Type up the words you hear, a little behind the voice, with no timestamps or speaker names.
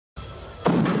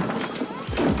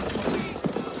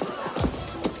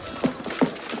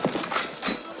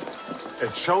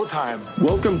It's showtime.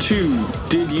 Welcome to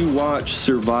Did You Watch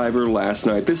Survivor Last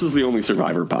Night? This is the only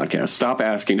Survivor podcast. Stop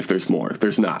asking if there's more.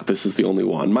 There's not. This is the only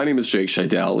one. My name is Jake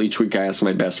Scheidel. Each week I ask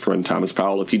my best friend Thomas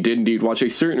Powell if he did indeed watch a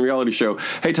certain reality show.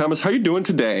 Hey Thomas, how you doing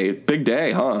today? Big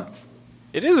day, huh?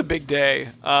 It is a big day.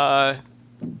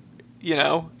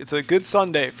 It's a good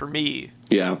Sunday for me.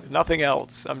 Yeah. Nothing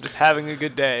else. I'm just having a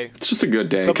good day. It's just a good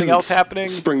day. Something else happening?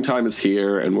 Springtime is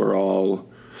here and we're all...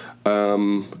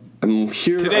 I'm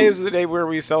here. Today is the day where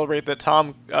we celebrate that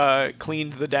Tom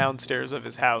cleaned the downstairs of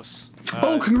his house.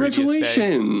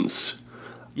 Congratulations!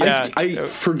 Yeah, I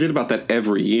forget about that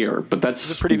every year, but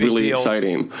that's pretty big really deal.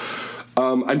 exciting.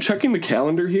 I'm checking the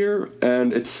calendar here,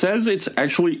 and it says it's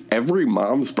actually every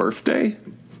mom's birthday.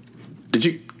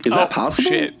 Is that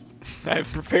possible? Shit.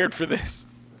 I've prepared for this.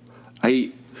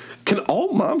 Can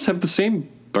all moms have the same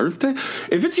birthday?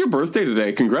 If it's your birthday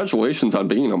today, congratulations on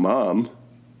being a mom.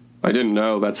 I didn't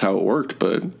know that's how it worked,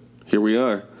 but here we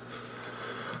are.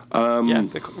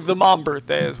 The mom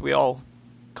birthday, as we all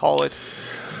call it.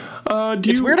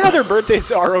 It's weird how their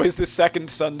birthdays are always the second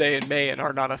Sunday in May and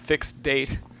are not a fixed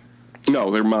date.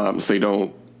 No, they're moms. They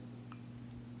don't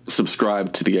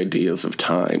subscribe to the ideas of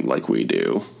time like we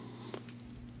do.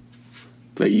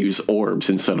 They use orbs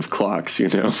instead of clocks, you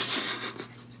know?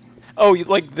 Oh,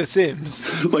 like The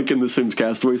Sims. Like in the Sims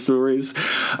Castaway stories.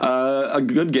 A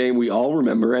good game we all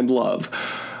remember and love.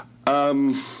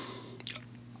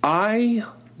 I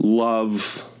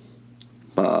love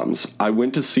moms. I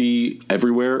went to see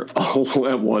Everywhere All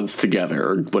at Once Together,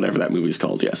 or whatever that movie's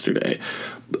called yesterday.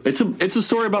 It's a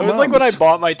story about moms. It was like when I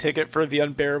bought my ticket for The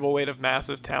Unbearable Weight of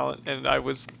Massive Talent, and I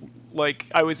was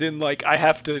in I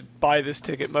have to buy this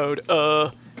ticket mode,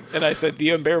 and I said,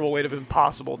 The Unbearable Weight of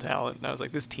Impossible Talent. And I was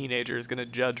like, this teenager is going to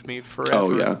judge me forever.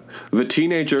 Oh, yeah. The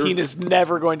teenager... This teen is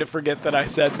never going to forget that I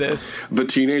said this. The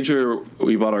teenager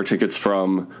we bought our tickets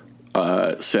from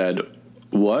said,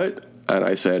 what? And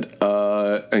I said,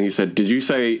 and he said, did you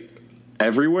say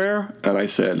everywhere? And I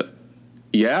said,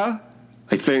 yeah,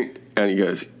 I think. And he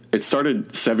goes, it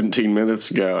started 17 minutes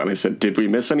ago. And I said, did we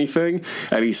miss anything?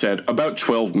 And he said, about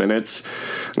 12 minutes.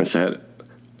 And I said,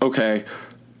 okay.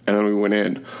 And then we went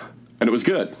in, and it was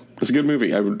good. It's a good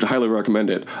movie. I would highly recommend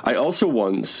it. I also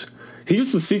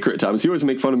here's the secret, Thomas. You always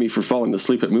make fun of me for falling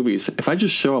asleep at movies. If I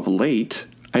just show up late,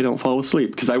 I don't fall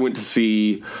asleep. Because I went to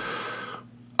see,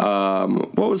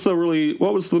 what was the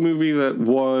movie that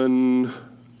won?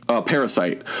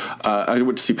 Parasite. I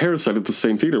went to see Parasite at the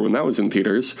same theater when that was in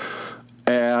theaters.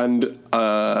 And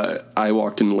I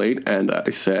walked in late, and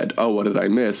I said, oh, what did I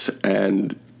miss?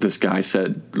 And this guy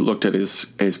looked at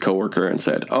his coworker and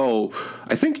said, oh,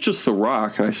 I think just The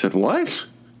Rock. And I said, what?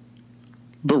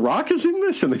 The Rock is in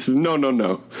this? And they said,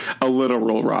 no, a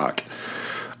literal rock.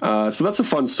 So that's a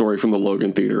fun story from the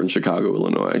Logan Theater in Chicago,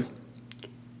 Illinois.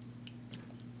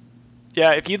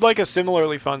 Yeah, if you'd like a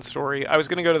similarly fun story, I was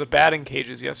going to go to the batting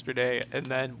cages yesterday, and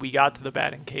then we got to the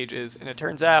batting cages, and it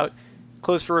turns out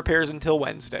closed for repairs until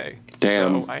Wednesday.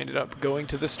 Damn. So I ended up going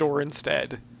to the store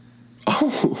instead.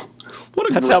 Oh,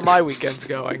 That's how my weekend's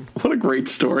going. What a great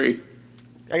story.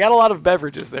 I got a lot of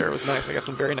beverages there. It was nice. I got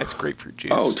some very nice grapefruit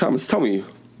juice. Oh, Thomas, tell me,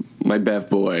 my Bev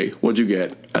boy, what'd you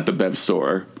get at the Bev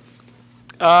store?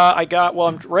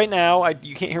 Right now,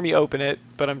 you can't hear me open it,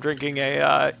 but I'm drinking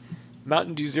a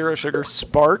Mountain Dew Zero Sugar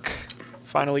Spark.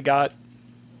 Finally got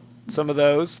some of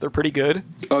those. They're pretty good.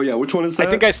 Oh, yeah. Which one is that? I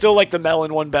think I still like the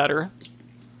melon one better.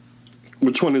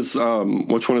 Which one is this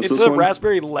one? It's a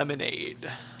raspberry lemonade.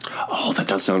 Oh, that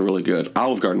does sound really good.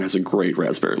 Olive Garden has a great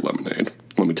raspberry lemonade.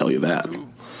 Let me tell you that.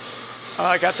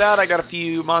 I got that. I got a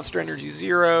few Monster Energy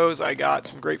Zeros. I got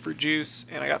some grapefruit juice,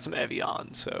 and I got some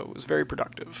Evian. So it was very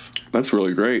productive. That's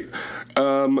really great.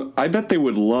 I bet they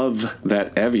would love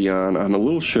that Evian on a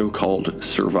little show called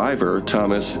Survivor.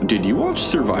 Thomas, did you watch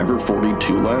Survivor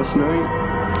 42 last night?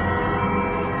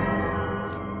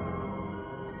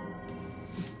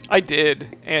 I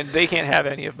did, and they can't have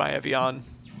any of my Evian.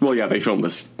 Well, yeah, they filmed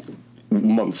this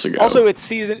months ago. Also, it's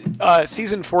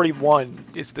season 41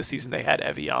 is the season they had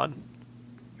Evian.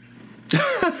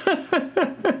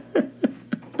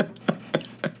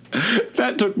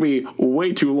 That took me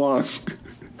way too long.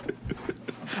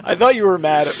 I thought you were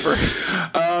mad at first.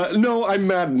 No, I'm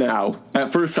mad now.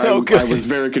 At first, I was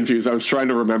very confused. I was trying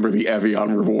to remember the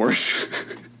Evian reward.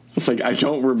 It's like, I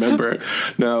don't remember.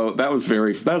 No, that was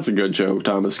a good joke,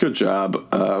 Thomas. Good job.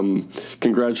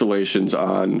 Congratulations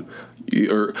on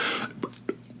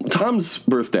Tom's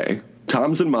birthday.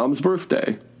 Tom's and Mom's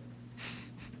birthday.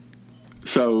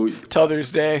 So... T'other's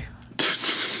Day.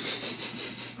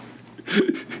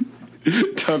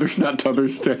 T'other's not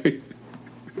T'other's Day.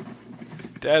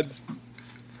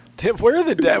 Where are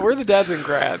the dads and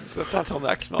grads? That's not till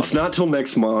next month. It's not till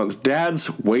next month. Dads,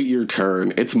 wait your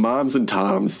turn. It's moms and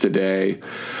toms today.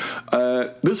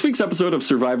 This week's episode of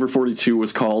Survivor 42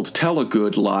 was called Tell a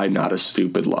Good Lie, Not a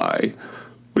Stupid Lie.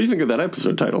 What do you think of that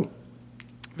episode title?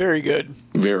 Very good.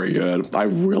 Very good. I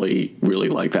really, really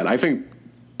like that. I think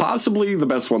possibly the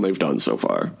best one they've done so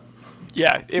far.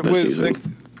 Yeah, it this was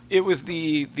season. it was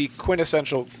the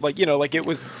quintessential, it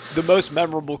was the most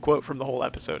memorable quote from the whole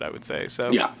episode, I would say.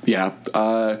 So Yeah.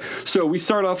 So we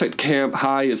start off at camp.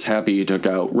 Hai is happy he took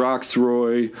out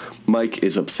Roxroy. Mike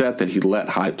is upset that he let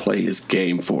Hai play his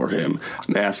game for him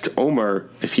and asked Omar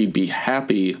if he'd be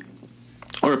happy,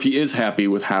 or if he is happy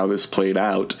with how this played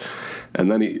out. And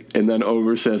then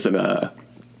Omar says in a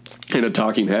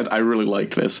talking head, I really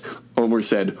liked this. Omar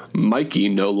said, "Mikey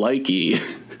no likey."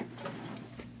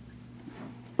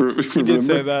 he did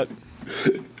say that.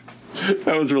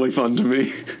 That was really fun to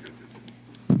me.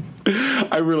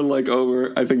 I really like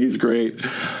Omar. I think he's great.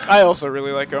 I also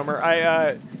really like Omar.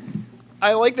 I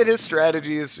like that his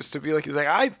strategy is just to be like, he's like,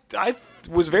 I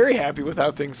was very happy with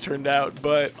how things turned out,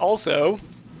 but also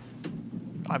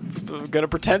I'm going to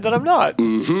pretend that I'm not.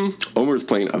 Mm-hmm. Omar's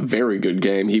playing a very good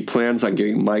game. He plans on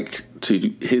getting Mike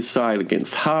to his side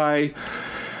against Hai.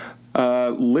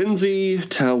 Lindsay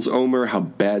tells Omar how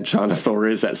bad Jonathan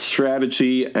is at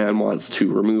strategy and wants to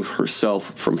remove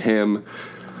herself from him.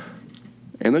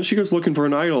 And then she goes looking for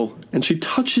an idol, and she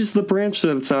touches the branch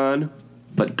that it's on,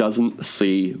 but doesn't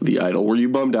see the idol. Were you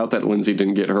bummed out that Lindsay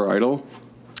didn't get her idol?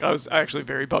 I was actually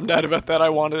very bummed out about that. I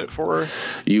wanted it for her.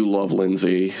 You love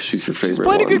Lindsay. She's your favorite. She's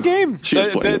playing one. a good game. She is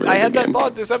playing a really I had good that game.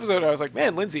 thought this episode. I was like,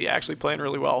 man, Lindsay actually playing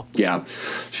really well. Yeah,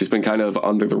 she's been kind of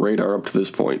under the radar up to this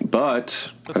point,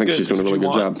 but I think good. she's doing a That's really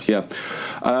what good you job.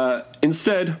 Yeah.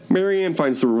 Instead, Marianne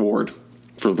finds the reward,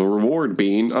 for the reward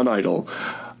being an idol.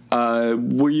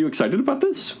 Were you excited about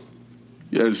this?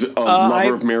 As a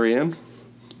lover of Marianne?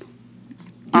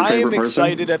 Your I am favorite person?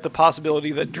 excited at the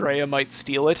possibility that Drea might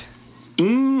steal it.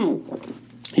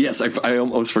 Yes, I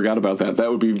almost forgot about that.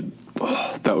 That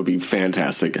would be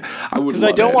fantastic. I would. Because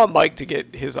I don't want Mike to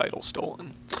get his idol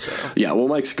stolen. So. Yeah, well,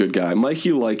 Mike's a good guy. Mikey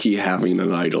likey having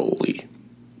an idol-y.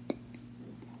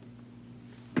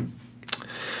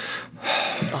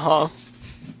 Uh-huh.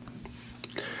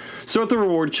 So at the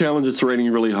reward challenge, it's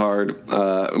raining really hard.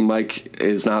 Mike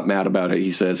is not mad about it.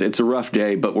 He says, it's a rough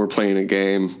day, but we're playing a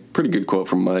game. Pretty good quote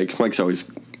from Mike. Mike's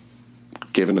always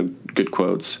giving good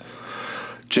quotes.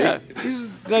 Yeah, he's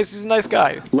nice. He's a nice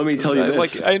guy. Let me tell you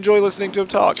this. I enjoy listening to him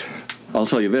talk. I'll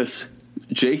tell you this.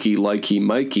 Jakey, likey,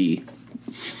 Mikey.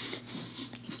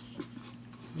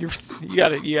 You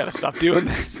gotta stop doing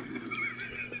this.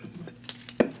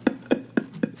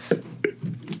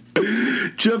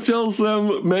 Jeff tells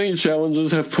them many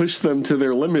challenges have pushed them to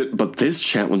their limit, but this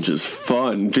challenge is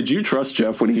fun. Did you trust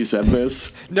Jeff when he said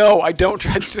this? No, I don't.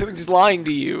 He's lying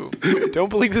to you. Don't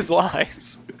believe his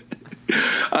lies.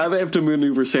 They have to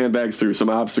maneuver sandbags through some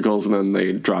obstacles, and then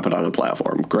they drop it on a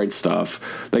platform. Great stuff.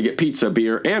 They get pizza,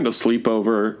 beer, and a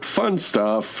sleepover. Fun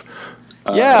stuff.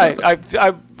 Yeah,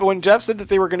 I when Jeff said that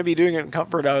they were going to be doing it in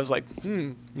comfort, I was like,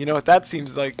 you know what, that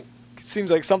seems like. It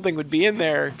seems like something would be in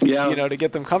there, to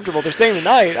get them comfortable. They're staying the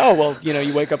night. Oh, well,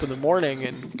 you wake up in the morning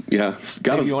and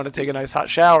maybe you want to take a nice hot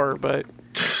shower, but...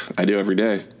 I do every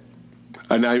day.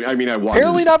 And I mean, I wanted...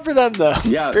 Apparently not for them, though.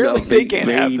 Yeah, apparently they can't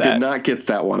have that. They did not get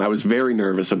that one. I was very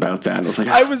nervous about that.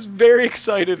 I was very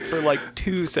excited for like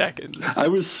 2 seconds. I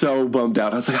was so bummed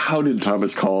out. I was like, how did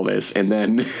Thomas call this? And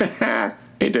then it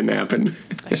didn't happen.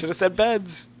 I should have said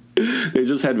beds. They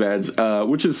just had beds,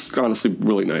 which is honestly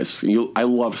really nice. I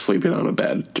love sleeping on a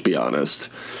bed, to be honest.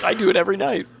 I do it every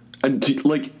night. And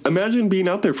imagine being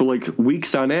out there for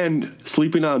weeks on end,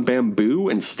 sleeping on bamboo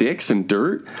and sticks and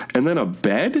dirt, and then a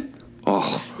bed.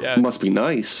 Oh, yeah. It must be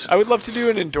nice. I would love to do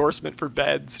an endorsement for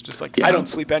beds. Just I don't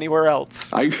sleep anywhere else.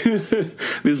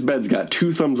 This bed's got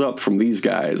 2 thumbs up from these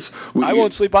guys. I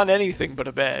won't sleep on anything but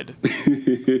a bed.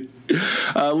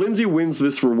 Lindsay wins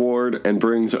this reward and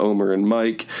brings Omar and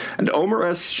Mike. And Omar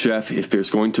asks Jeff if there's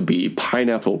going to be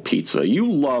pineapple pizza.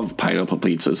 You love pineapple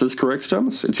pizza. Is this correct,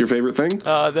 Thomas? It's your favorite thing?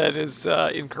 That is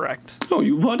incorrect. Oh,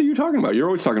 what are you talking about? You're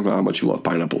always talking about how much you love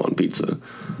pineapple on pizza.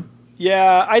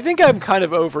 Yeah, I think I'm kind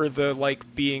of over the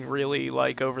being really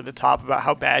over the top about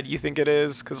how bad you think it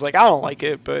is, because I don't like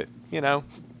it, but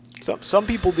some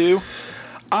people do.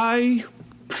 I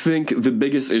think the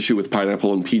biggest issue with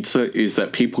pineapple on pizza is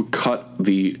that people cut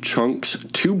the chunks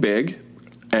too big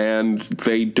and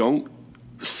they don't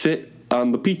sit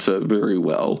on the pizza very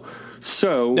well.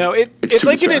 So no, it's like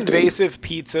distracting. an invasive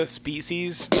pizza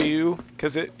species too,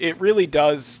 because it really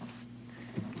does.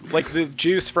 The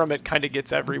juice from it kind of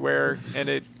gets everywhere,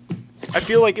 and I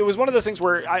feel like it was one of those things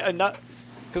where I not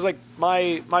because like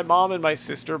my mom and my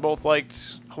sister both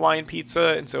liked Hawaiian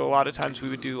pizza, and so a lot of times we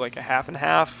would do like a half and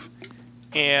half,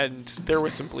 and there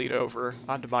was some bleed over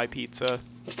onto my pizza.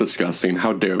 It's disgusting.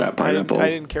 How dare that pineapple? I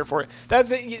didn't care for it.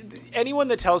 That's it. Anyone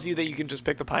that tells you that you can just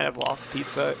pick the pineapple off the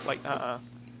pizza, like,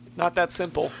 not that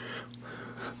simple.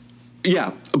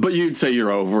 Yeah, but you'd say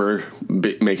you're over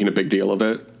making a big deal of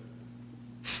it.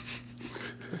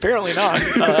 Apparently not.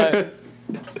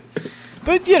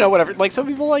 But whatever. Like, some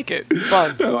people like it. It's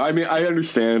fun. No, I mean, I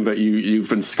understand that you've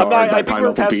been scarred by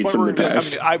pineapple pizza in the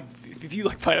past. If you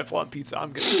like pineapple on pizza,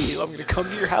 I'm gonna come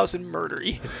to your house and murder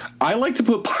you. I like to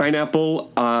put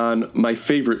pineapple on my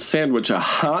favorite sandwich, a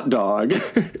hot dog,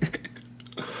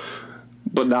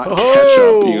 but not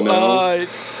ketchup.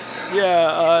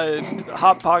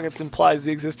 Hot Pockets implies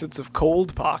the existence of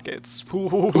cold pockets.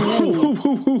 The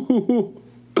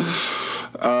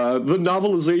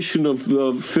novelization of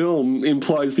the film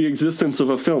implies the existence of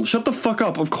a film. Shut the fuck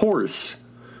up, of course.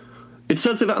 It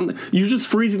says it on... You're just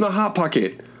freezing the Hot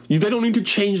Pocket. They don't need to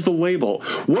change the label.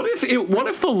 What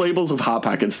if the labels of Hot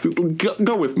Pockets...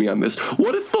 Go with me on this.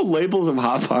 What if the labels of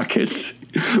Hot Pockets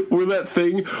were that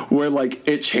thing where, like,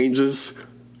 it changes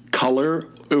color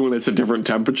when it's a different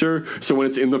temperature? So when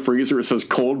it's in the freezer, it says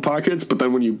cold pockets, but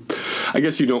then when you... I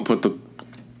guess you don't put the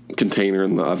container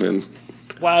in the oven.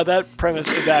 Wow, that premise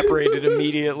evaporated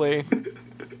immediately.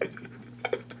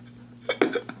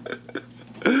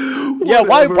 Yeah,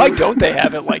 why don't they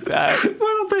have it like that? Why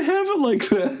don't they have it like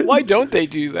that? Why don't they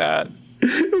do that?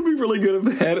 It would be really good if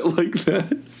they had it like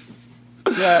that.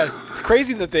 Yeah, it's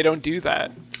crazy that they don't do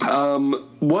that.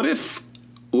 What if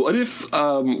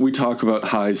we talk about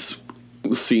High's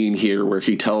scene here where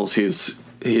he tells his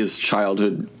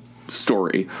childhood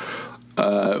story?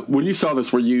 When you saw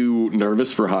this, were you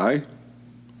nervous for High?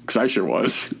 Because I sure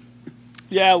was.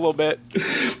 Yeah, a little bit.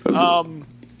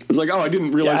 It's like, I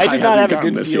didn't realize I High did not hasn't have a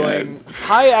gotten good this feeling. yet.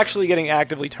 High actually getting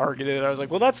actively targeted. I was like,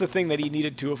 well, that's the thing that he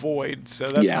needed to avoid, so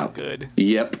that's not good.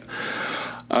 Yep.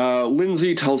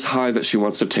 Lindsay tells High that she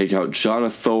wants to take out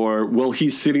Jonathor. Well,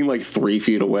 he's sitting like 3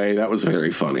 feet away. That was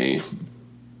very funny.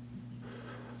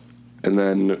 And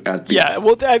then at the... Yeah,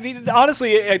 well, I mean,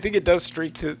 honestly, I think it does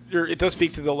speak to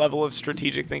the level of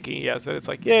strategic thinking he has. That it's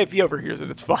like, yeah, if he overhears it,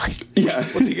 it's fine. Yeah.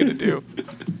 What's he going to do?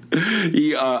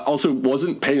 He also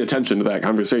wasn't paying attention to that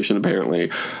conversation, apparently.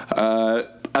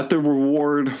 At the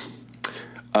reward,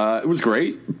 it was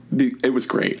great. It was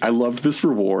great. I loved this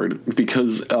reward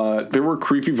because there were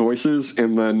creepy voices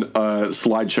and then a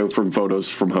slideshow from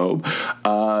photos from home.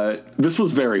 This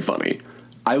was very funny.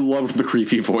 I loved the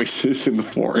creepy voices in the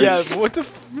forest. Yeah, what the...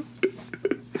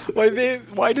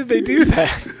 Why did they do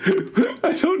that?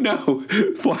 I don't know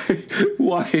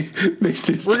why they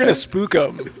did We're going to spook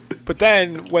them. But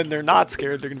then, when they're not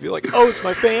scared, they're going to be like, oh, it's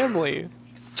my family.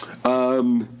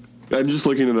 I'm just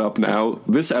looking it up now.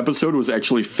 This episode was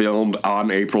actually filmed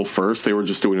on April 1st. They were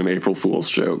just doing an April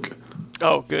Fool's joke.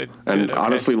 Oh, good. And good, okay.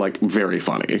 honestly, like, very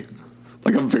funny.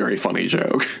 Like, a very funny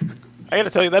joke. I got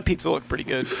to tell you, that pizza looked pretty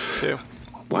good, too.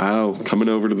 Wow, coming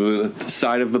over to the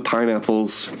side of the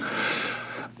pineapples.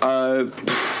 Well,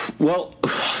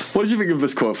 what did you think of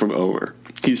this quote from Omer?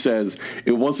 He says,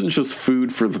 "It wasn't just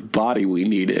food for the body we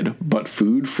needed, but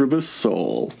food for the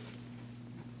soul."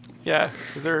 Yeah,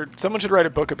 someone should write a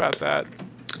book about that.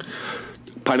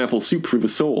 Pineapple soup for the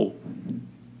soul.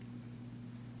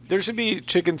 There should be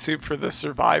chicken soup for the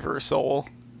survivor soul.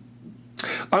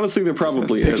 Honestly, there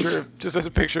probably is. Just as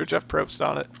a picture of Jeff Probst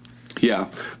on it. Yeah,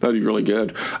 that'd be really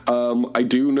good. I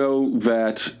do know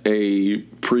that a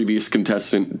previous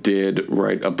contestant did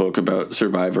write a book about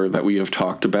Survivor that we have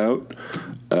talked about.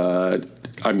 I'm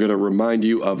going to remind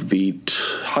you of the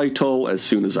title as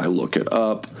soon as I look it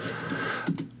up.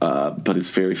 But it's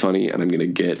very funny, and I'm going to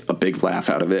get a big laugh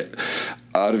out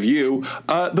of you.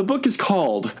 The book is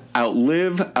called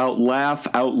Outlive, Outlaugh,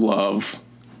 Outlove.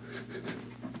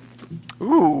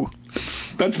 Ooh.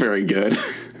 That's very good.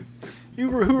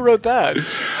 Who wrote that?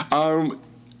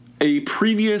 A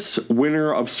previous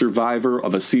winner of Survivor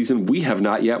of a season we have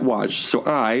not yet watched, so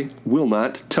I will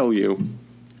not tell you.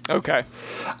 Okay.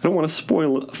 I don't want to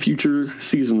spoil future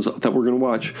seasons that we're going to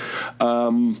watch.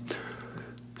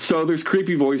 So there's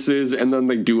creepy voices, and then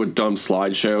they do a dumb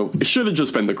slideshow. It should have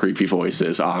just been the creepy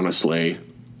voices, honestly.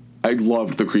 I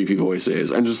loved the creepy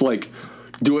voices. And just, like,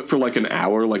 do it for, like, an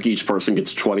hour. Like, each person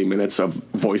gets 20 minutes of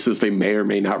voices they may or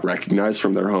may not recognize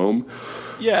from their home.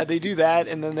 Yeah, they do that,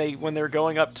 and then when they're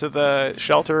going up to the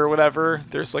shelter or whatever,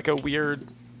 there's, like, a weird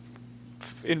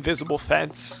invisible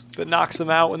fence that knocks them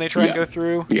out when they try and go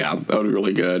through. Yeah, that would be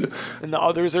really good. And the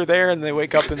others are there, and they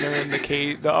wake up and they're in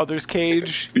the other's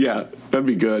cage. Yeah, that'd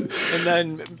be good. And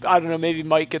then, I don't know, maybe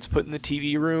Mike gets put in the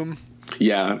TV room.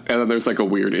 Yeah, and then there's like a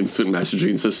weird instant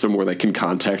messaging system where they can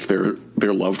contact their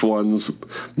loved ones,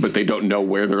 but they don't know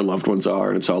where their loved ones are,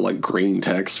 and it's all like green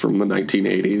text from the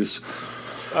 1980s.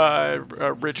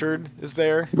 Richard is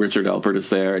there. Richard Alpert is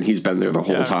there, and he's been there the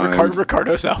whole time.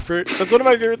 Ricardo's Alpert. That's one of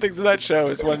my favorite things in that show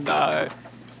is when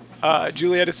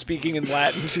Juliet is speaking in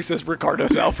Latin. She says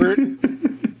Ricardo's Alpert.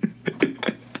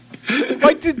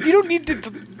 Like, you don't need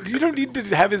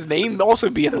to have his name also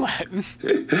be in Latin.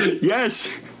 Yes,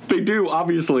 they do.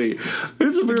 Obviously,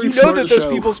 it's a very you know smart that those show.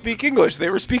 people speak English. They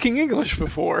were speaking English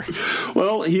before.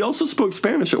 Well, he also spoke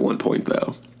Spanish at one point,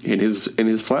 though, in his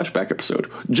flashback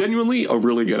episode. Genuinely, a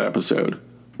really good episode.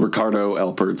 Ricardo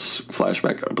Alpert's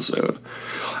flashback episode.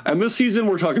 And this season,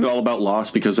 we're talking all about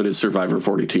Lost because it is Survivor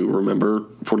 42. Remember,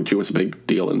 42 was a big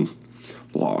deal in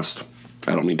Lost.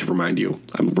 I don't need to remind you.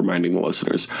 I'm reminding the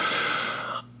listeners.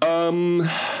 Omer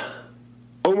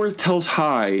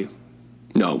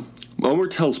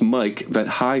tells Mike that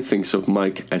Hai thinks of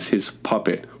Mike as his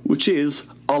puppet, which is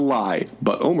a lie,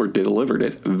 but Omer delivered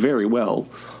it very well.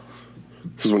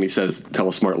 This is when he says, tell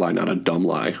a smart lie, not a dumb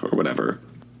lie, or whatever.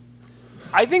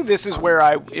 I think this is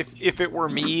where if it were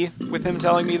me with him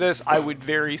telling me this, I would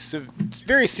very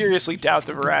seriously doubt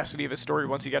the veracity of his story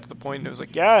once he got to the point and it was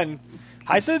like, yeah, and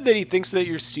I said that he thinks that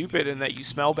you're stupid and that you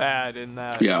smell bad and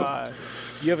that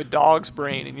you have a dog's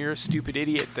brain and you're a stupid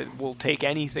idiot that will take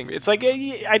anything. It's like,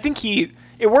 I think it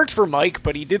worked for Mike,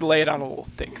 but he did lay it on a little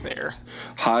thick there.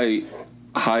 Hai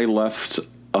left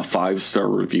a 5-star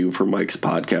review for Mike's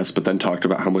podcast, but then talked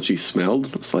about how much he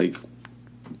smelled. It's like,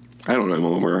 I don't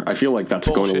know, Omer. I feel like that's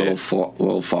Bullshit. going a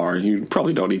little far. You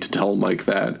probably don't need to tell Mike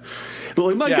that. But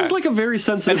like, Mike is like a very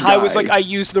sensitive guy. And Hai was like, I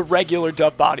used the regular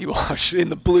Dove body wash in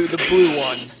the blue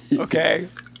one. Okay.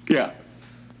 Yeah.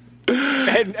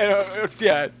 And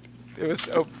it was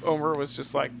Omer was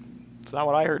just like, it's not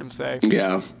what I heard him say.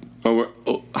 Yeah.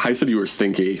 Hai said you were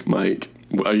stinky, Mike.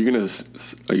 Are you gonna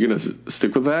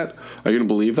stick with that? Are you gonna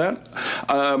believe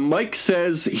that? Mike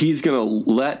says he's gonna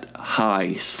let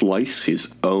Hai slice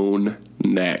his own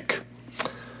neck.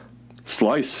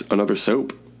 Slice another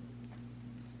soap.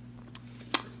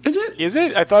 Is it? Is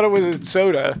it? I thought it was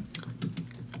soda.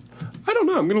 I don't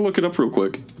know. I'm gonna look it up real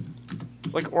quick.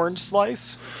 Like orange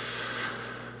slice?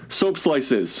 Soap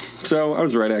slices. So I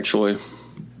was right, actually.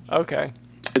 Okay.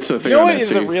 It's a thing. You know on what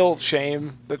is Etsy. a real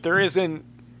shame that there isn't.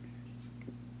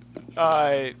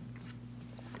 That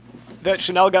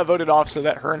Chanel got voted off so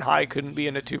that her and Hai couldn't be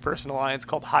in a 2-person alliance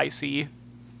called High C.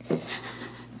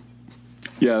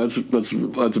 Yeah, that's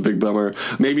a big bummer.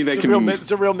 Maybe they can.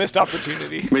 It's a real missed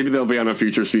opportunity. Maybe they'll be on a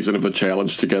future season of the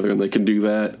challenge together, and they can do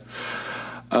that.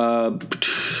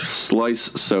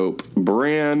 Slice soap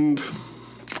brand.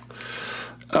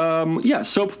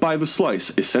 Soap by the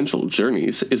Slice, Essential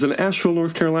Journeys, is an Asheville,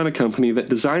 North Carolina company that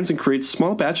designs and creates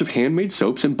small batch of handmade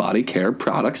soaps and body care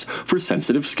products for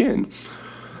sensitive skin.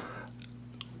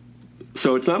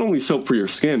 So it's not only soap for your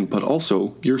skin, but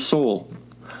also your soul.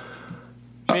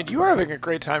 Man, you are having a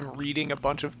great time reading a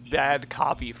bunch of bad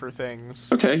copy for things.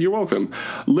 Okay, you're welcome.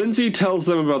 Lindsay tells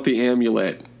them about the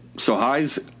amulet, so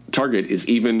Hai's target is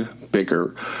even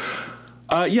bigger.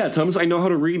 Tums, I know how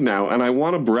to read now, and I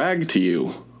want to brag to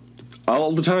you.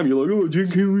 All the time, you're like, oh, Jen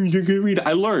can't read.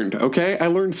 I learned, okay? I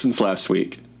learned since last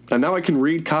week. And now I can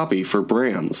read copy for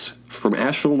brands from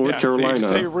Asheville, North Carolina,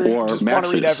 so you or just Maxis. want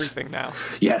to read everything now.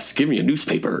 Yes, give me a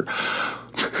newspaper.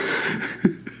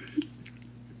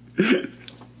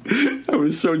 I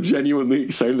was so genuinely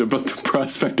excited about the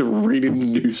prospect of reading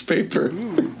the newspaper.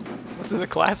 Ooh. What's in the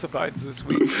classifieds this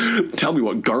week? Tell me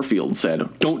what Garfield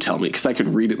said. Don't tell me, because I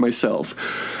can read it myself.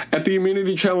 At the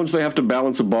immunity challenge, they have to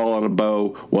balance a ball on a bow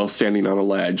while standing on a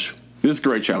ledge. This is a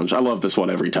great challenge. I love this one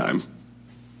every time.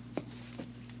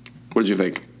 What did you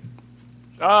think?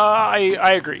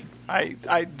 I agree.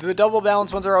 The double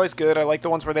balance ones are always good. I like the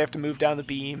ones where they have to move down the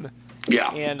beam.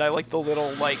 Yeah. And I like the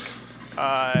little,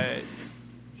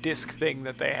 disc thing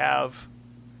that they have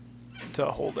to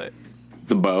hold it.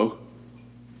 The bow?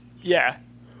 Yeah.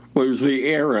 Well, it was the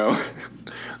arrow.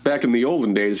 Back in the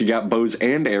olden days, you got bows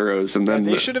and arrows, and then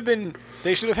They should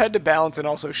have had to balance and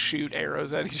also shoot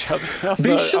arrows at each other on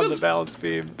the balance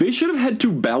beam. They should have had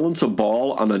to balance a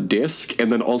ball on a disc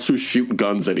and then also shoot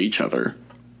guns at each other.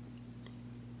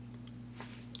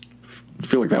 I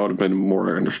feel like that would have been a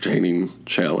more entertaining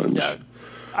challenge. Yeah.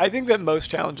 I think that most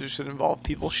challenges should involve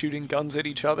people shooting guns at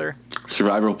each other.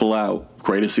 Survivor Palau,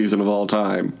 greatest season of all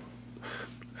time.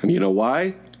 And you know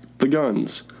why? The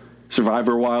guns.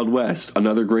 Survivor Wild West,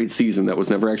 another great season that was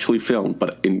never actually filmed,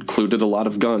 but included a lot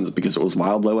of guns because it was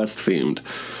Wild West themed.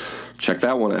 Check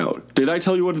that one out. Did I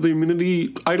tell you what the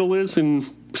immunity idol is in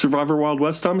Survivor Wild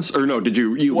West, Thomas? Or no, did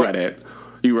you read it?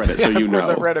 You read it, so you know. Of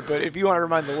course I read it, but if you want to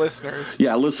remind the listeners.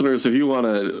 Yeah, listeners, if you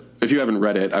haven't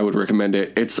read it, I would recommend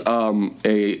it. It's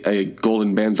a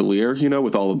golden bandolier,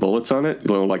 with all the bullets on it,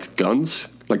 like guns,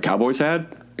 like cowboys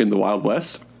had in the Wild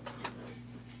West.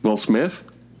 Will Smith,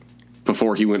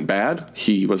 before he went bad,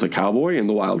 he was a cowboy in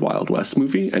the Wild Wild West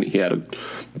movie, and he had a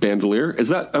bandolier.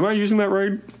 Am I using that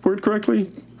word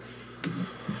correctly?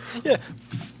 Yeah.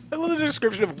 I love the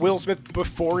description of Will Smith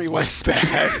before he went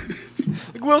bad.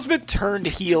 Like, Will Smith turned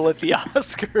heel at the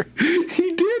Oscars.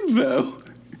 He did, though.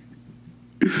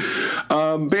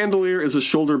 Bandolier is a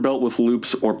shoulder belt with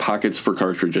loops or pockets for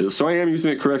cartridges, so I am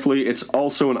using it correctly. It's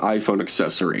also an iPhone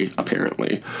accessory,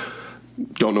 apparently.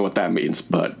 Don't know what that means,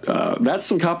 but that's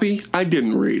some copy I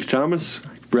didn't read. Thomas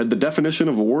read the definition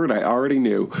of a word I already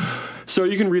knew. So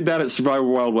you can read that at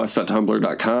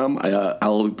survivorwildwest.tumblr.com.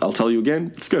 I'll tell you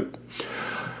again, it's good.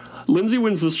 Lindsay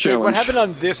wins this challenge. What happened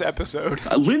on this episode?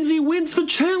 Lindsay wins the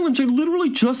challenge. I literally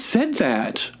just said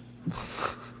that.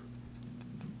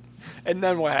 And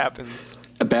then what happens?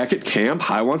 Back at camp,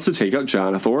 Hai wants to take out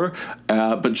Jonathor,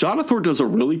 but Jonathor does a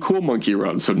really cool monkey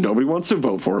run, so nobody wants to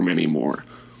vote for him anymore.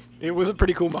 It was a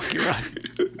pretty cool monkey run.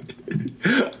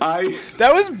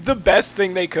 That was the best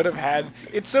thing they could have had.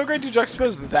 It's so great to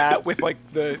juxtapose that with like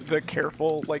the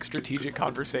careful, like, strategic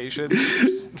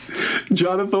conversations.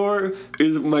 Jonathor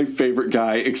is my favorite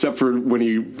guy, except for when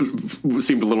he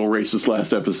seemed a little racist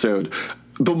last episode.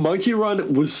 The monkey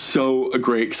run was so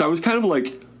great because I was kind of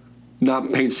like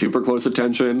not paying super close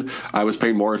attention. I was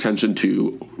paying more attention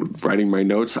to writing my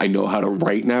notes. I know how to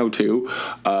write now too.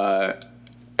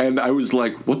 And I was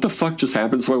like, what the fuck just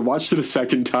happened? So I watched it a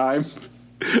second time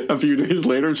a few days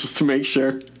later just to make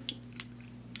sure.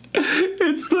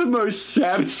 It's the most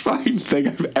satisfying thing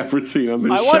I've ever seen on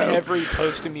this show. I want every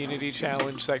post-immunity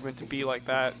challenge segment to be like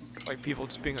that. Like, people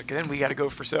just being like, then we got to go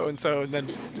for so-and-so. And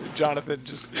then Jonathan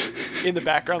just in the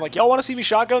background like, y'all want to see me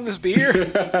shotgun this beer?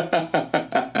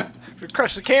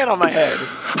 Crush the can on my head.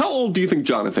 How old do you think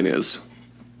Jonathan is?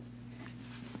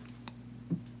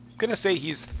 I'm going to say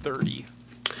he's 30.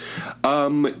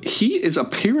 He is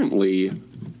apparently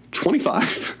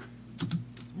 25.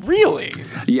 Really?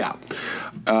 Yeah.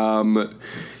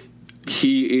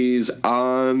 He is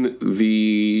on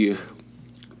the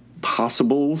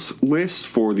possibles list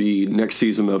for the next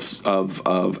season of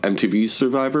MTV's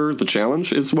Survivor. The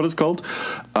Challenge is what it's called.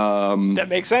 That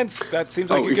makes sense. That seems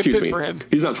like a good fit for him.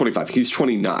 He's not 25. He's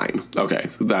 29. Okay.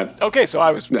 Okay, so I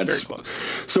was very close.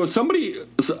 So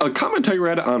a comment I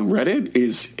read on Reddit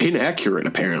is inaccurate,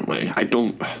 apparently. I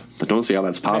don't see how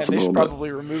that's possible. Man, they should probably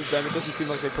remove them. It doesn't seem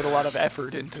like they put a lot of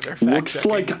effort into their fact-checking. Looks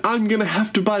like I'm going to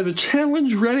have to buy the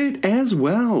Challenge Reddit as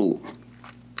well.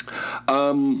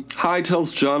 Hai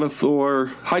tells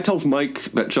Mike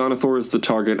that Jonathor is the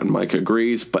target, and Mike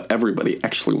agrees, but everybody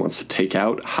actually wants to take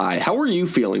out Hai. How are you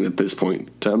feeling at this point?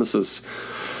 Thomas is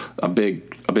a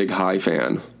big Hai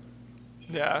fan.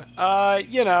 Yeah. A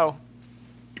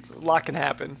lot can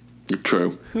happen.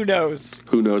 True. Who knows?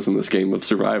 Who knows in this game of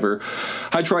Survivor?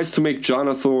 Hai tries to make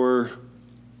Jonathor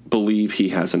believe he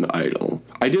has an idol.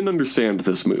 I didn't understand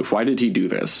this move. Why did he do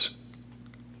this?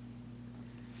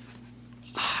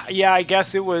 Yeah, I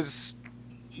guess it was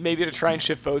maybe to try and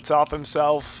shift votes off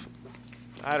himself.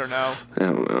 I don't know.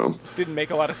 This didn't make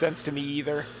a lot of sense to me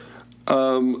either.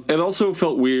 It also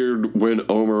felt weird when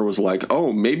Omer was like,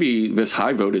 oh, maybe this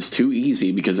Hai vote is too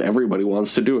easy because everybody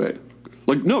wants to do it.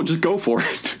 Like, no, just go for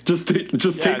it. Just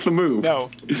take the move. No.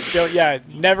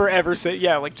 Never ever say,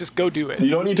 just go do it. You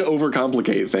don't need to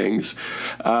overcomplicate things.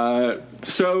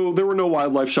 So there were no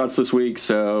wildlife shots this week,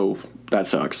 so that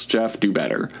sucks. Jeff, do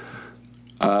better.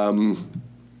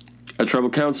 At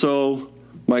Tribal Council,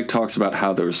 Mike talks about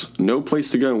how there's no place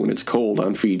to go when it's cold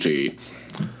on Fiji.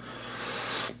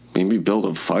 Maybe build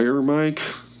a fire, Mike?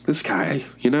 This guy,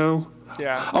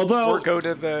 Yeah. Although, or go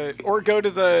to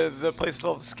the place with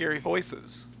all the scary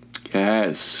voices.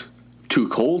 Yes. Too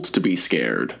cold to be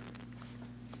scared.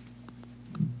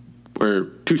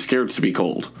 Or too scared to be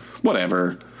cold.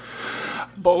 Whatever.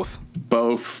 Both.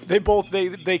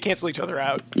 They cancel each other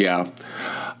out. Yeah.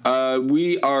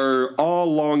 We are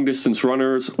all long distance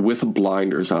runners with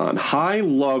blinders on. Hai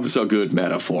loves a good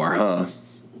metaphor, huh?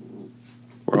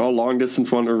 We're all long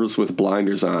distance runners with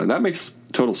blinders on. That makes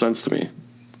total sense to me.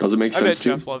 Does it make sense to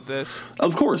you? I bet Jeff loved this.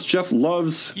 Of course, Jeff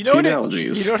loves the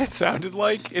analogies. You know what it sounded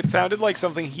like? It sounded like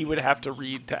something he would have to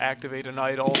read to activate an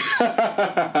idol.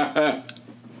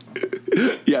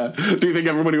 Yeah. Do you think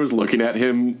everybody was looking at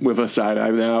him with a side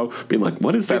eye now, being like,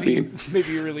 what does that mean?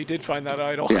 Maybe you really did find that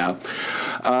idol. Yeah.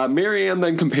 Marianne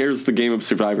then compares the game of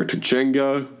Survivor to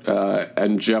Jenga,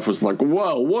 and Jeff was like,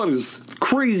 whoa, what is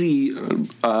crazy?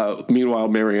 Meanwhile,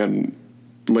 Marianne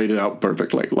laid it out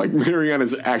perfectly. Like, Marianne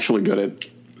is actually good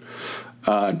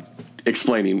at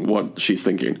explaining what she's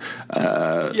thinking.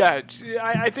 Yeah,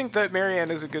 I think that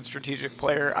Marianne is a good strategic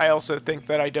player. I also think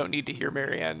that I don't need to hear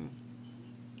Marianne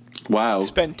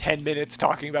spend 10 minutes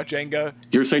talking about Jenga.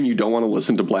 You're saying you don't want to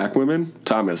listen to black women?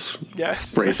 Thomas.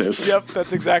 Yes. Racist. Yep,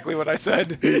 that's exactly what I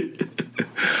said.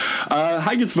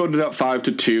 Hai gets voted out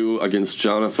 5-2 against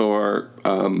Jonathor.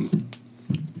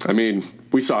 I mean,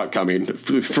 we saw it coming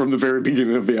from the very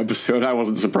beginning of the episode. I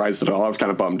wasn't surprised at all. I was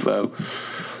kind of bummed, though.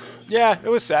 Yeah, it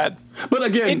was sad. But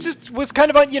again, it just was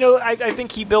kind of, I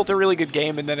think he built a really good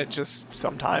game, and then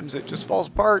sometimes it just falls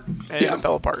apart, and it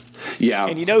fell apart. Yeah.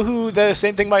 And you know who the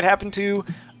same thing might happen to?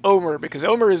 Omer, because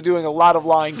Omer is doing a lot of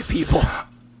lying to people.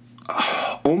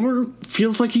 Omer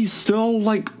feels like he's still,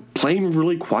 like, playing a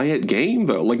really quiet game,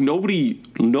 though. Like, nobody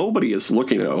is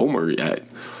looking at Omer yet.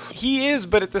 He is,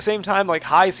 but at the same time, like,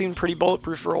 Hai seemed pretty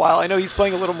bulletproof for a while. I know he's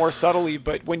playing a little more subtly,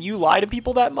 but when you lie to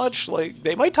people that much, like,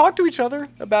 they might talk to each other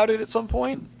about it at some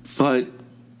point. But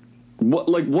what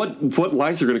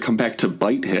lies are going to come back to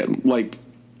bite him? Like,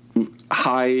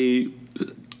 Hai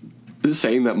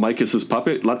saying that Mike is his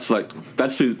puppet.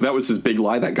 That was his big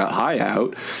lie that got Hai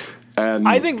out. And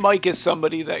I think Mike is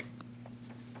somebody that.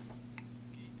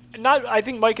 I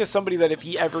think Mike is somebody that if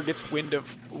he ever gets wind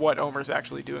of what Omer's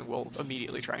actually doing, will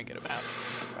immediately try and get him out.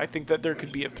 I think that there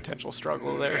could be a potential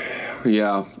struggle there.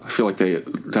 Yeah, I feel like that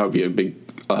would be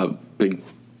a big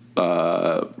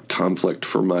conflict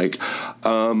for Mike.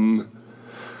 I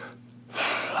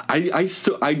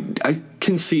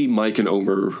can see Mike and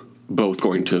Omer both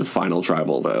going to final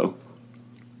tribal, though.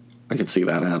 I can see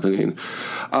that happening.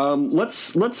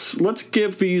 Let's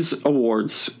give these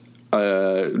awards.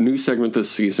 New segment this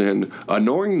season.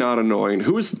 Annoying, not annoying.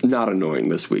 Who is not annoying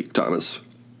this week, Thomas?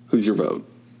 Who's your vote?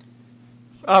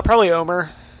 Probably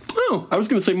Omer. Oh, I was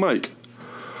going to say Mike.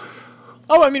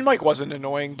 Oh, I mean, Mike wasn't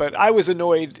annoying, but I was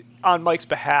annoyed on Mike's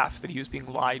behalf that he was being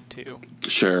lied to.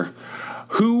 Sure.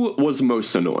 Who was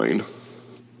most annoying?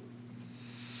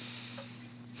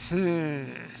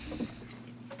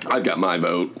 I've got my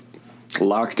vote.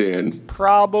 Locked in.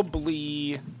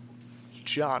 Probably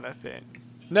Jonathan.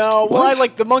 No, well, What? I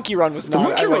like the monkey run was not. The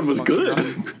monkey run was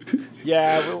good.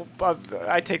 Yeah, well,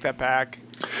 I take that back.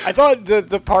 I thought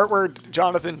the part where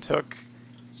Jonathan took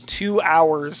 2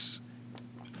 hours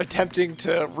attempting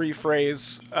to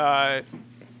rephrase.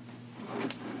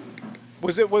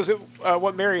 Was it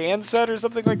what Marianne said or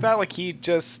something like that? Like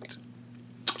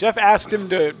Jeff asked him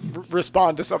to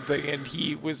respond to something, and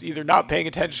he was either not paying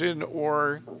attention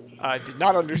or did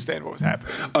not understand what was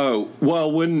happening. Oh,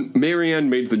 well, when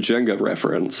Marianne made the Jenga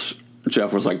reference,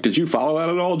 Jeff was like, did you follow that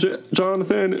at all,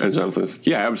 Jonathan? And Jonathan says,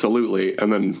 yeah, absolutely.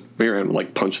 And then Marianne,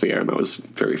 like, punched the air, and that was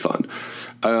very fun.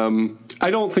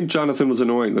 I don't think Jonathan was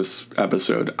annoying this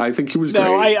episode. I think he was great.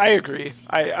 No, I agree.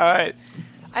 I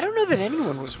don't know that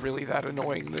anyone was really that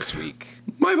annoying this week.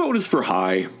 My vote is for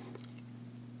Hai.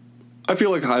 I feel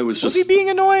like Hai was just... Was he being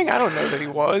annoying? I don't know that he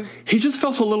was. He just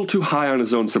felt a little too high on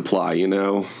his own supply, you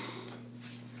know?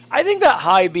 I think that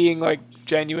Hai being, like,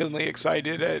 genuinely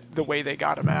excited at the way they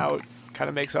got him out kind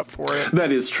of makes up for it.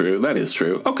 That is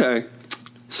true. Okay.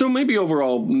 So maybe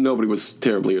overall, nobody was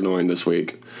terribly annoying this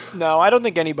week. No, I don't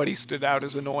think anybody stood out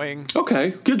as annoying.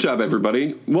 Okay. Good job,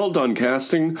 everybody. Well done,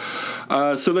 casting.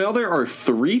 So now there are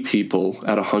 3 people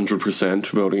at 100%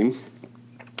 voting.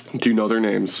 Do you know their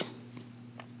names?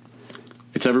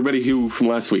 It's everybody who from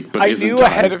last week, but I isn't knew tied.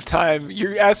 ahead of time.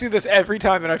 You ask me this every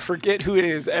time, and I forget who it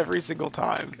is every single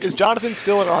time. Is Jonathan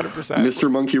still at 100%?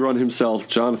 Mr. Monkey Run himself,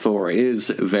 John Thor, is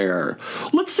there.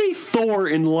 Let's say Thor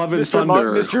in Love and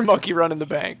Thunder. Mr. Monkey Run in the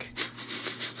Bank.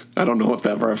 I don't know what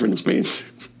that reference means.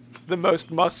 The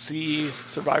most must-see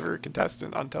Survivor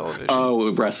contestant on television.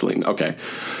 Oh, wrestling. Okay.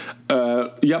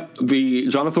 Yep. The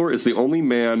John Thor is the only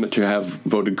man to have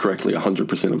voted correctly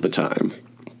 100% of the time.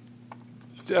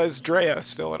 Is Drea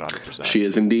still at 100%? She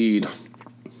is indeed.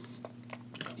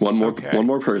 One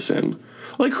more person.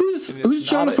 Like who's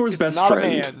John Thor's best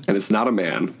friend? And it's not a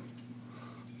man.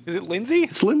 Is it Lindsay?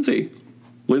 It's Lindsay.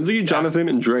 Lindsay, Jonathan,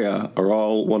 and Drea are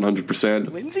all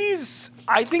 100%. Lindsay's.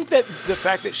 I think that the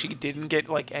fact that she didn't get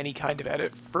like any kind of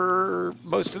edit for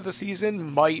most of the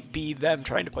season might be them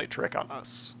trying to play trick on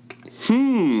us.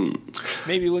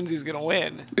 Maybe Lindsay's gonna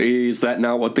win. Is that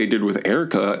not what they did with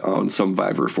Erica on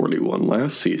Survivor 41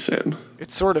 last season?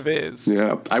 It sort of is.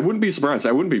 Yeah, I wouldn't be surprised.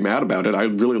 I wouldn't be mad about it. I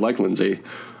really like Lindsay.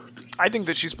 I think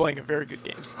that she's playing a very good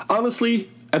game. Honestly,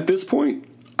 at this point,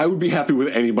 I would be happy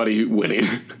with anybody winning.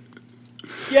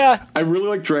 Yeah. I really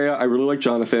like Drea. I really like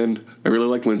Jonathan. I really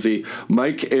like Lindsay.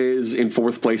 Mike is in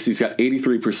 4th place. He's got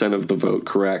 83% of the vote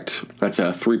correct. That's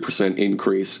a 3%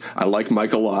 increase. I like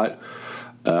Mike a lot.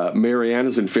 Marianne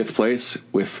is in 5th place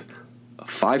with a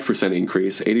 5%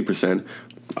 increase, 80%.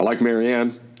 I like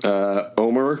Marianne.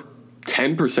 Omer,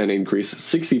 10% increase,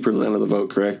 60% of the vote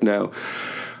correct now.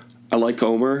 I like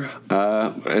Omer.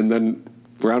 And then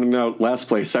rounding out last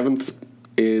place, 7th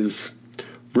is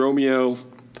Romeo.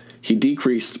 He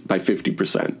decreased by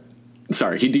 50%.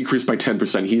 Sorry, he decreased by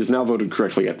 10%. He has now voted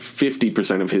correctly at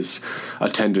 50% of his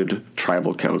attended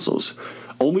tribal councils.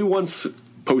 Only once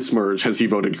post-merge has he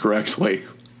voted correctly.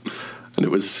 And it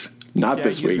was not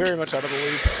this week. He's very much out of the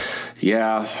league.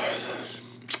 Yeah.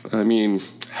 I mean,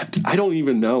 I don't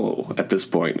even know at this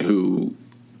point who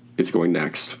is going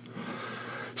next.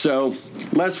 So,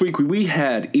 last week we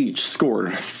had each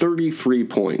scored 33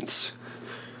 points.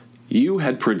 You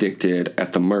had predicted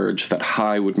at the merge that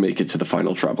Hai would make it to the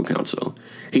final tribal council.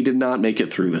 He did not make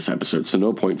it through this episode, so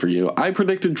no point for you. I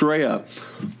predicted Drea.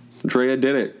 Drea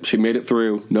did it. She made it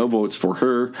through. No votes for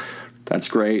her. That's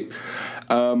great.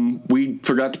 We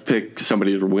forgot to pick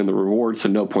somebody to win the reward, so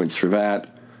no points for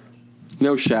that.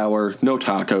 No shower, no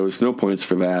tacos, no points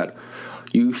for that.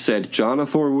 You said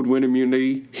Jonathan would win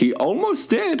immunity. He almost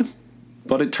did,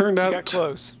 but it turned out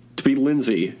close to be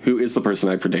Lindsay, who is the person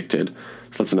I predicted.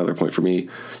 So that's another point for me.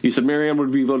 You said Marianne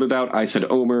would be voted out. I said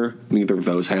Omer. Neither of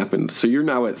those happened. So you're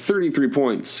now at 33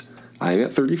 points. I'm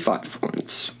at 35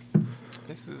 points.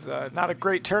 This is not a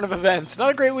great turn of events.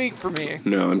 Not a great week for me.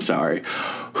 No, I'm sorry.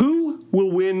 Who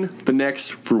will win the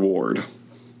next reward?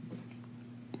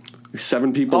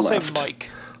 7 people I'll left. say Mike.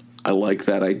 I like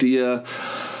that idea.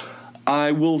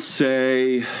 I will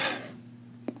say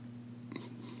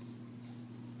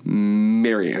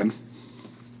Marianne.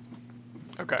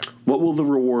 Okay. What will the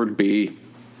reward be?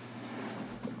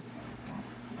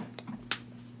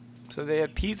 So they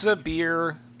had pizza,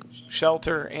 beer,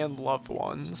 shelter, and loved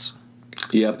ones.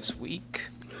 Yep. This week.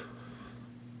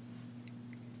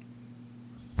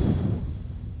 I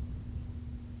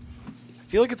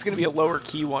feel like it's going to be a lower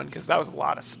key one because that was a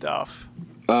lot of stuff.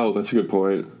 Oh, that's a good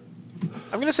point.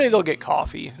 I'm going to say they'll get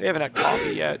coffee. They haven't had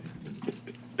coffee yet.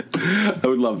 I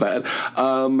would love that.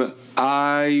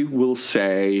 I will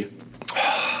say,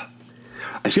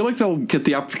 I feel like they'll get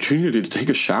the opportunity to take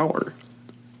a shower.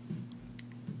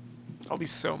 I'll be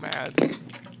so mad.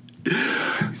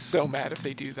 I'll be so mad if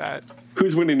they do that.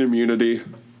 Who's winning immunity?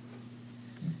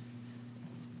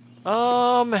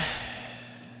 I'll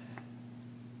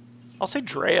say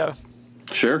Drea.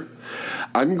 Sure.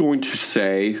 I'm going to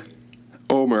say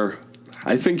Omer.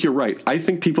 I think you're right. I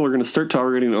think people are going to start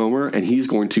targeting Omer, and he's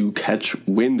going to catch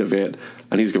wind of it,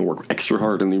 and he's going to work extra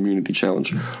hard in the immunity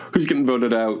challenge. Who's getting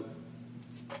voted out?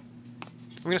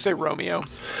 I'm going to say Romeo.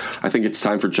 I think it's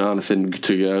time for Jonathan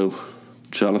to go.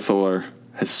 Jonathan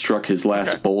has struck his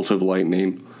last bolt of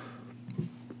lightning.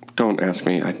 Don't ask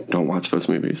me. I don't watch those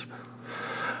movies.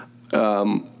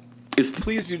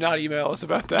 Please do not email us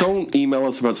about that. Don't email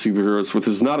us about superheroes. This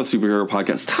is not a superhero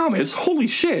podcast. Thomas, holy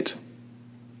shit.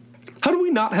 How do we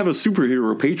not have a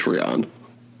superhero Patreon?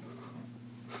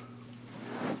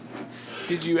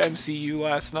 Did you MCU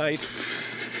last night?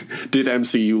 Did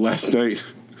MCU last night?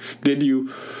 Did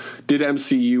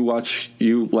MCU watch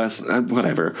you last night?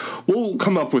 Whatever. We'll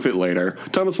come up with it later.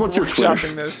 Thomas, what's your Twitter?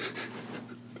 Shopping this.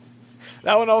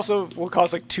 That one also will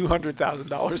cost like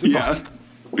 $200,000 a month.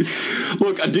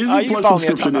 Look, a Disney Plus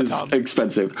subscription is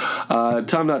expensive.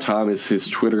 Tom.Tom is his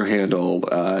Twitter handle.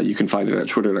 You can find it at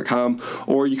twitter.com,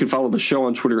 or you can follow the show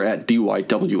on Twitter at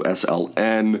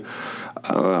DYWSLN.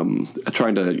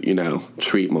 Trying to,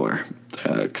 tweet more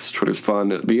because Twitter's fun.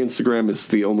 The Instagram is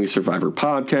The Only Survivor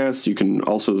Podcast. You can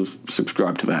also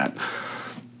subscribe to that.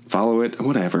 Follow it,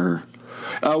 whatever.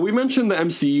 We mentioned the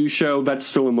MCU show. That's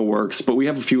still in the works, but we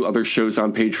have a few other shows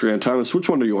on Patreon. Thomas, which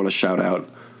one do you want to shout out?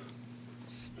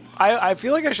 I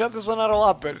feel like I shut this one out a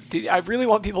lot, but I really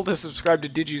want people to subscribe to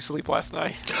Did You Sleep Last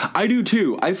Night? I do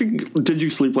too. I think Did You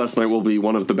Sleep Last Night will be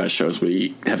one of the best shows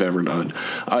we have ever done.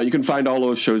 You can find all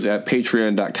those shows at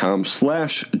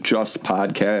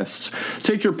patreon.com/justpodcasts.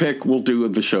 Take your pick. We'll do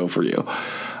the show for you.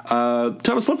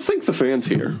 Thomas, let's thank the fans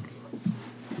here.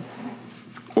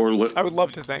 I would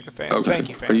love to thank the fans. Okay. Thank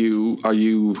you, fans. Are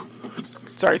you...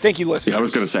 Sorry, thank you, listeners. Yeah, I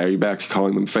was going to say, are you back to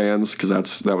calling them fans?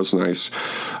 Because that was nice.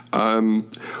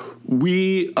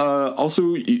 We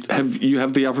also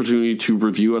have the opportunity to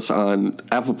review us on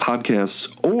Apple Podcasts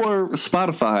or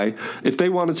Spotify. If they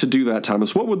wanted to do that,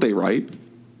 Thomas, what would they write?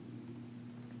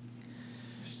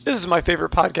 This is my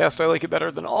favorite podcast. I like it better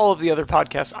than all of the other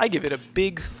podcasts. I give it a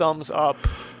big thumbs up.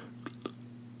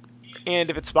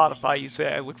 And if it's Spotify, you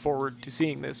say, I look forward to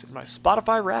seeing this in my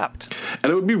Spotify Wrapped.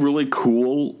 And it would be really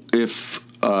cool if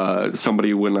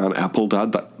somebody went on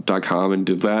apple.com and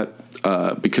did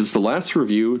that, because the last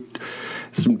review,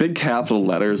 some big capital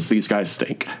letters, these guys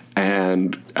stink.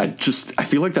 And I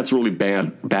feel like that's really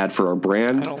bad for our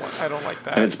brand. I don't like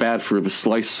that. And it's bad for the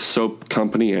Slice Soap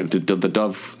Company and the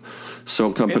Dove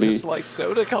Soap Company. And the Slice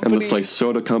Soda Company. And the Slice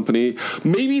Soda Company.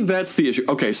 Maybe that's the issue.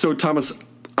 Okay, so Thomas,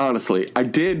 honestly, I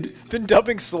did... been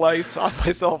dumping Slice on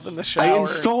myself in the shower. I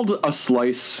installed a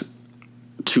Slice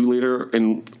 2-liter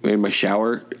in my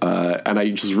shower, and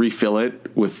I just refill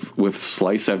it with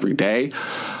Slice every day.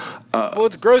 Well,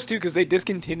 it's gross, too, because they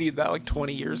discontinued that like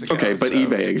 20 years ago. Okay, but so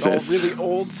eBay exists. It's all really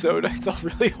old soda. It's all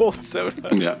really old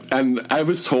soda. Yeah, and I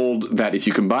was told that if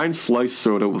you combine Slice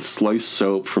soda with Slice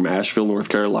soap from Asheville, North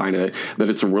Carolina, that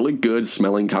it's a really good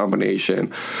smelling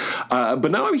combination. But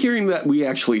now I'm hearing that we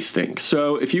actually stink.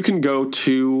 So if you can go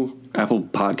to Apple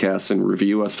Podcasts and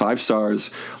review us 5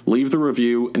 stars, leave the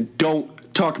review, and don't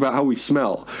talk about how we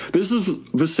smell. This is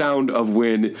the sound of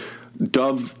when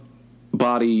Dove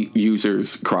body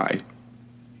users cry.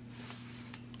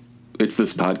 It's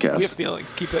this podcast. We have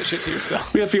feelings. Keep that shit to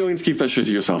yourself. We have feelings. Keep that shit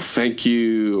to yourself. Thank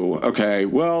you. Okay,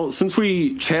 well, since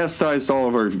we chastised all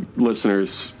of our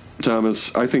listeners,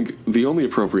 Thomas, I think the only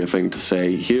appropriate thing to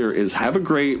say here is have a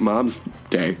great Mom's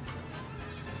Day.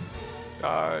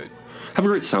 Have a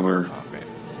great summer. Oh, man.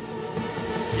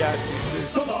 Yeah, deuces.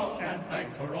 So long and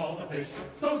thanks for all the fish.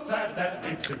 So sad that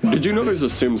it's Did you know there's a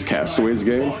Sims Castaways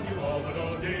game?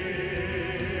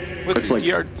 What's It's like-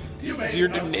 is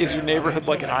your neighborhood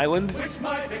like an island?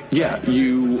 Yeah,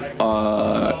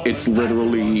 it's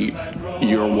literally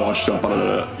you're washed up on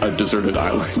a deserted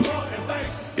island.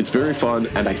 It's very fun,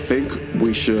 and I think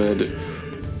we should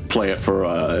play it for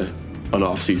an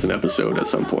off-season episode at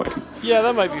some point. Yeah,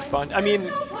 that might be fun. I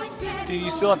mean, do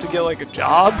you still have to get like a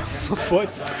job?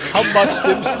 How much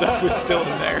Sim stuff was still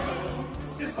in there?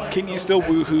 Can you still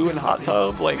woohoo in hot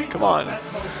tub? Like, come on.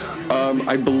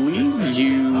 I believe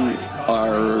you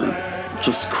are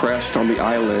just crashed on the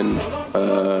island,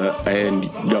 and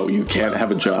no, you can't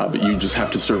have a job. You just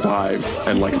have to survive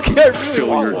and like fill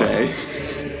your day.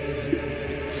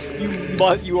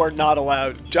 You are not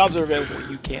allowed. Jobs are available.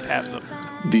 You can't have them.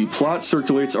 The plot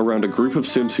circulates around a group of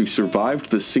Sims who survived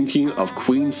the sinking of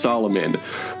Queen Solomon.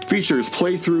 Features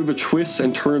play through the twists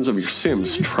and turns of your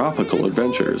Sims' tropical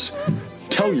adventures.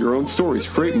 Tell your own stories,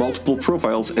 create multiple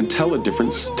profiles, and tell a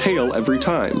different tale every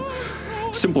time.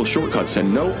 Simple shortcuts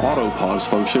and no auto-pause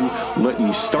function, letting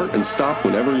you start and stop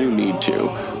whenever you need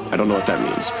to. I don't know what that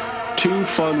means. 2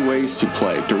 fun ways to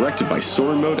play, directed by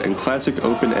story mode and classic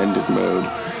open-ended mode.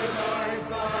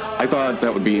 I thought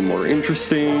that would be more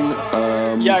interesting.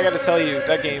 Yeah, I gotta tell you,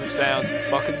 that game sounds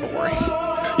fucking boring.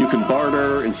 You can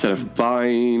barter instead of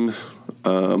buying.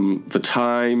 The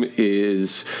time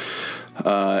is...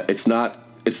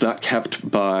 It's not kept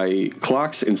by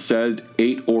clocks. Instead,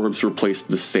 8 orbs replace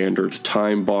the standard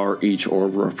time bar. Each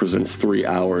orb represents 3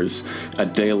 hours. A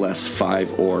day lasts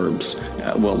 5 orbs.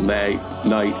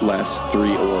 Night lasts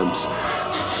 3 orbs.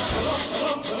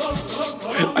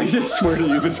 I just swear to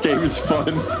you, this game is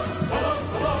fun.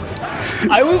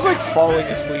 I was like falling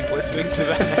asleep listening to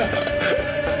that.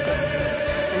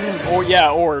 Oh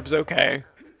yeah, orbs. Okay.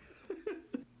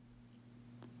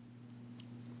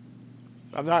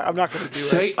 I'm not gonna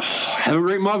do it. Have a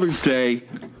great Mother's Day.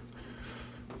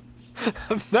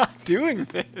 I'm not doing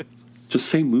this. Just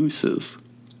say mooses.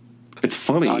 It's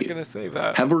funny. I'm not gonna say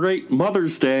that. Have a great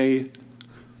Mother's Day.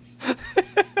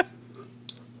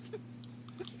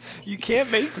 You can't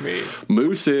make me.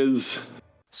 Mooses.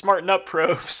 Smarten up,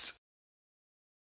 probes.